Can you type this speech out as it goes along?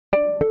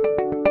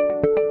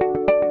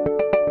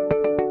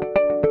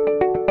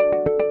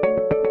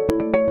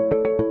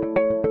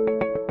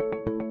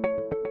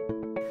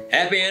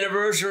Happy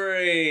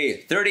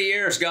anniversary! 30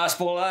 years,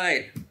 Gospel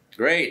Light.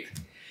 Great.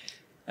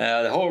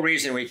 The whole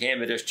reason we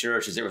came to this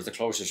church is it was the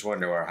closest one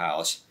to our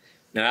house.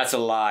 Now, that's a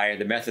lie.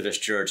 The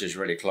Methodist Church is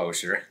really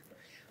closer.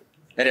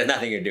 That has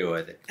nothing to do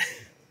with it.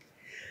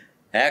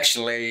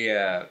 Actually,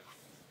 I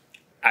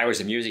was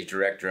a music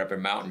director up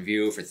in Mountain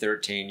View for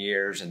 13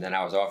 years, and then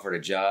I was offered a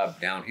job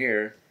down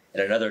here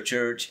at another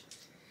church.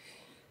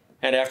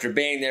 And after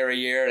being there a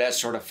year, that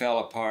sort of fell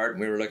apart,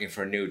 and we were looking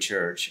for a new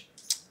church.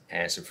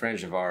 And some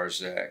friends of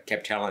ours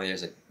kept telling us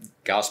that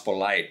Gospel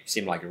Light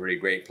seemed like a really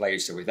great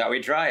place, so we thought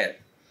we'd try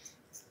it.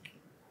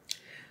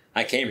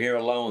 I came here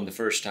alone the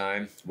first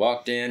time,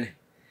 walked in,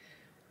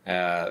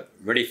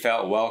 really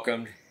felt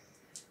welcomed.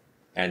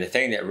 And the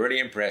thing that really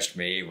impressed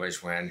me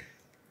was when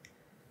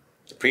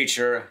the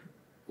preacher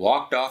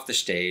walked off the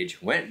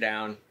stage, went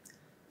down,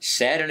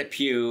 sat in a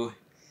pew,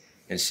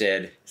 and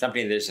said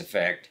something to this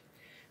effect: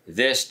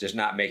 "This does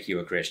not make you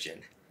a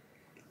Christian."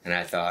 And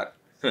I thought,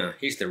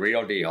 he's the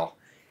real deal.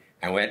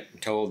 I went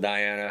and told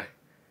Diana,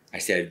 I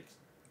said,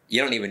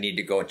 "You don't even need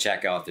to go and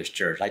check out this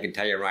church. I can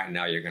tell you right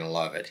now you're going to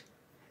love it."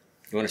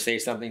 You want to say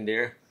something,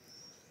 dear?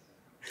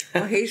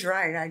 Well, he's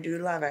right. I do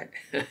love it.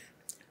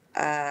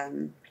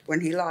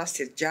 When he lost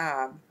his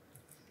job,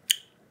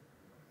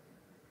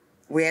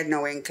 we had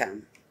no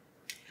income.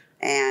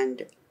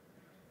 And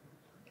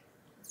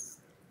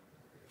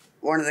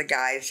one of the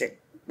guys that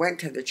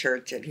went to the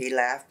church that he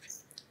left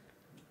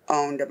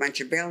owned a bunch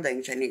of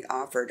buildings, and he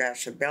offered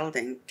us a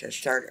building to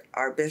start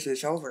our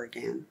business over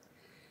again.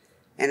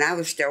 And I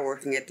was still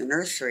working at the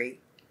nursery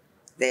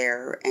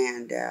there,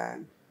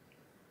 and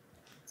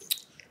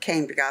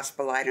came to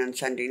Gospel Light on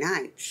Sunday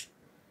nights.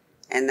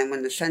 And then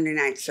when the Sunday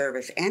night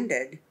service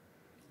ended,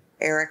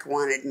 Eric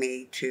wanted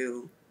me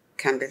to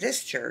come to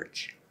this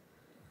church.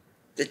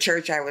 The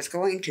church I was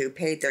going to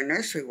paid their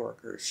nursery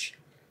workers,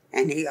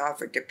 and he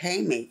offered to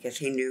pay me because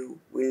he knew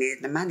we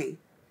needed the money.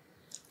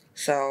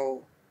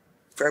 So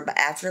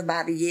after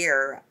about a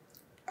year,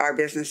 our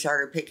business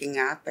started picking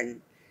up,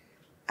 and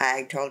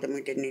I told him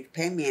he didn't need to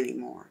pay me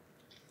anymore.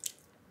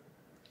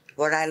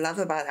 What I love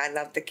about it, I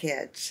love the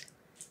kids.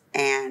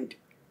 And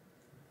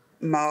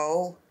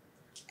Mo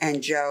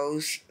and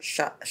Joe's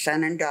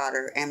son and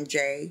daughter,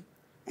 MJ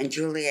and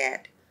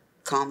Juliet,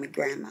 call me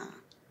Grandma.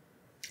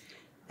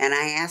 And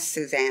I asked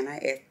Susanna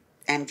if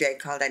MJ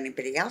called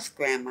anybody else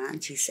Grandma,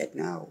 and she said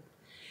no.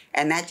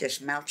 And that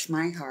just melts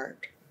my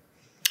heart.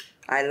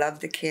 I love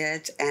the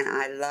kids, and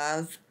I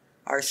love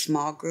our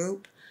small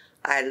group.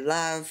 I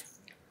love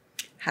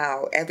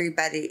how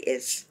everybody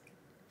is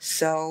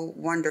so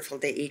wonderful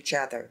to each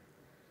other.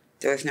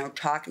 There's no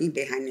talking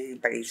behind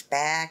anybody's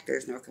back.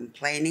 There's no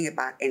complaining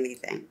about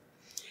anything.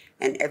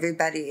 And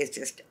everybody is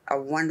just a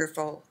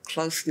wonderful,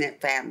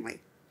 close-knit family.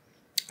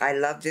 I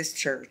love this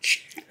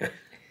church. And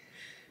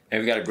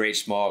we've got a great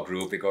small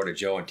group. We go to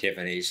Joe and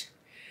Tiffany's.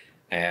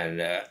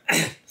 And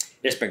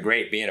it's been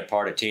great being a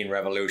part of Teen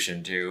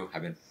Revolution, too.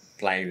 I've been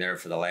playing there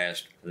for the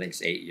last, I think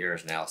it's 8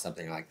 years now,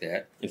 something like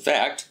that. In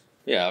fact,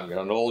 yeah, I've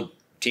got an old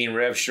Teen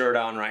Rev shirt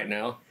on right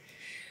now.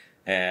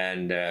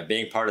 And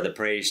being part of the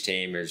praise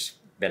team has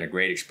been a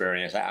great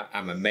experience.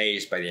 I'm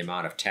amazed by the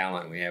amount of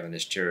talent we have in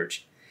this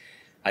church.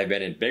 I've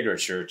been in bigger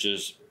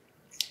churches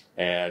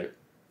and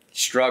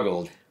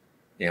struggled,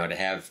 to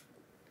have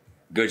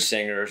good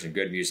singers and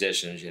good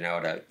musicians,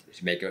 to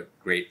make a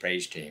great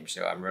praise team.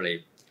 So I'm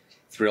really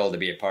thrilled to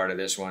be a part of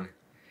this one.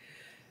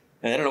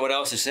 And I don't know what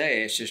else to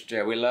say. It's just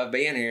we love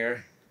being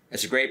here.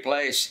 It's a great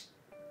place.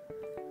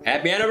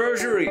 Happy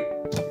anniversary!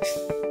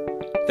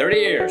 30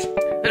 years.